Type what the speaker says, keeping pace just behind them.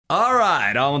All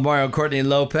right, on with Mario and Courtney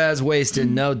Lopez,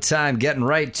 wasting no time, getting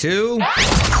right to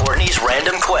Courtney's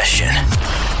random question.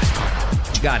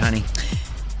 What you got, honey?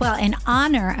 Well, in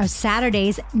honor of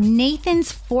Saturday's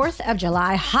Nathan's 4th of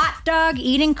July hot dog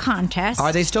eating contest.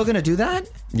 Are they still going to do that?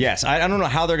 Yes, I don't know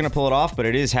how they're going to pull it off, but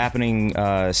it is happening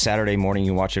Saturday morning.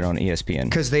 You watch it on ESPN.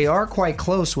 Because they are quite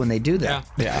close when they do that.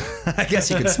 Yeah. I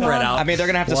guess you could spread out. I mean, they're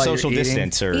going to have to while social you're eating.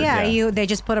 distance. They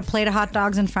just put a plate of hot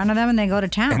dogs in front of them and they go to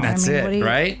town. And that's it,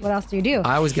 right? What else do you do?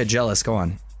 I always get jealous. Go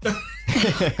on.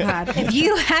 God. If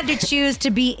you had to choose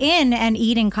to be in an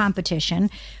eating competition,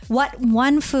 what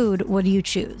one food would you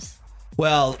choose?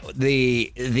 Well,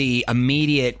 the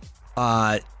immediate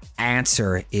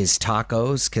answer is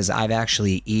tacos, because I've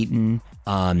actually eaten...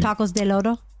 Tacos de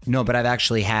lodo? No, but I've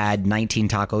actually had 19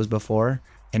 tacos before.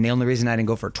 And the only reason I didn't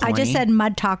go for 20... I just said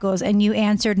mud tacos, and you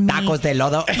answered me... Tacos de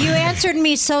lodo. You answered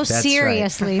me so That's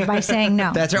seriously by saying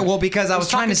no. That's right. Well, because I was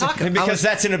trying to say... Because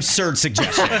that's an absurd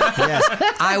suggestion.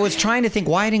 Yes. I was trying to think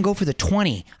why I didn't go for the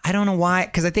 20. I don't know why.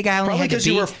 Because I think I only Probably had to because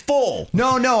beat... you were full.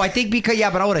 No. I think because...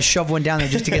 Yeah, but I would have shoved one down there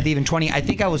just to get the even 20. I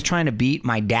think I was trying to beat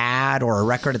my dad or a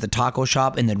record at the taco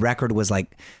shop, and the record was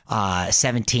like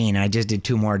 17, and I just did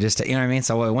 2 more just to... You know what I mean?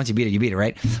 So once you beat it,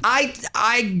 right?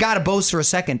 I got to boast for a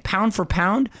second. Pound for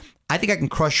pound... I think I can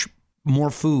crush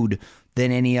more food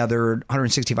than any other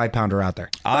 165-pounder out there.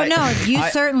 You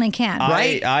certainly can.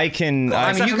 Right? I can.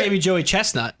 Except for maybe Joey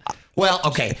Chestnut. Well,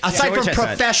 okay. Aside from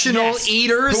professional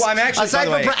eaters, who I'm actually, aside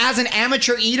by the from way, as an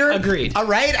amateur eater, agreed. All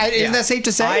right, isn't that safe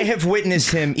to say? I have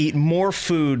witnessed him eat more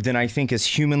food than I think is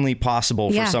humanly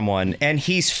possible for someone, and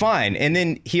he's fine. And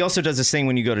then he also does this thing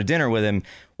when you go to dinner with him,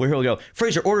 where he'll go,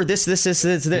 Fraser, order this,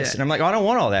 and I'm like, oh, I don't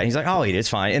want all that. And he's like, I'll eat it, it's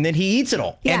fine. And then he eats it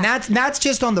all. Yeah. And that's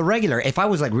just on the regular. If I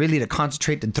was like really to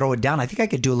concentrate and throw it down, I think I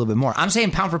could do a little bit more. I'm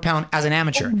saying pound for pound as an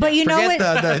amateur. But you know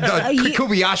Forget what? the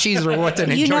Kobayashis or what's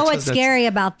in You know what's scary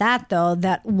about that, though?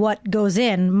 That what goes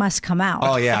in must come out.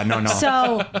 Oh, yeah. No.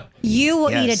 So you will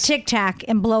eat a Tic Tac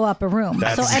and blow up a room.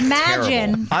 That's so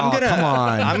imagine. Come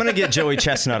on. I'm gonna get Joey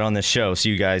Chestnut on this show so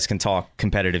you guys can talk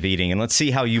competitive eating, and let's see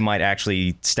how you might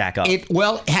actually stack up.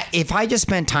 If I just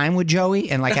spent time with Joey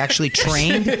and like actually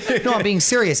trained, no, I'm being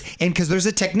serious. And because there's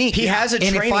a technique. He has a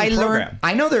training program.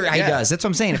 I know he does. That's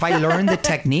what I'm saying. If I learn the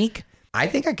technique, I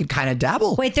think I could kind of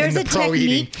dabble. Wait, there's in the a pro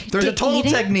technique eating. There's a total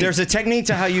eating? technique. There's a technique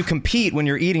to how you compete when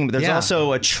you're eating, but there's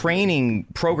also a training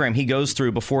program he goes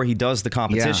through before he does the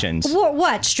competitions.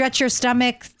 What? Stretch your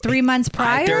stomach 3 months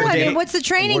prior? What's the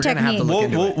training technique?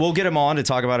 We'll get him on to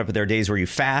talk about it, but there are days where you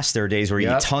fast, there are days where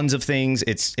you eat tons of things.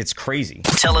 It's crazy.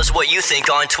 Tell us what you think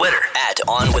on Twitter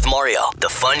 @OnWithMario. The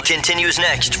fun continues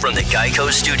next from the Geico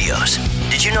Studios.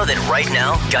 Did you know that right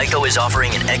now, Geico is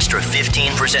offering an extra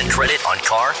 15% credit on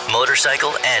car,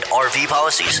 motorcycle, and RV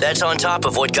policies? That's on top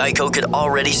of what Geico could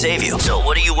already save you. So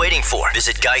what are you waiting for?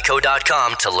 Visit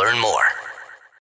Geico.com to learn more.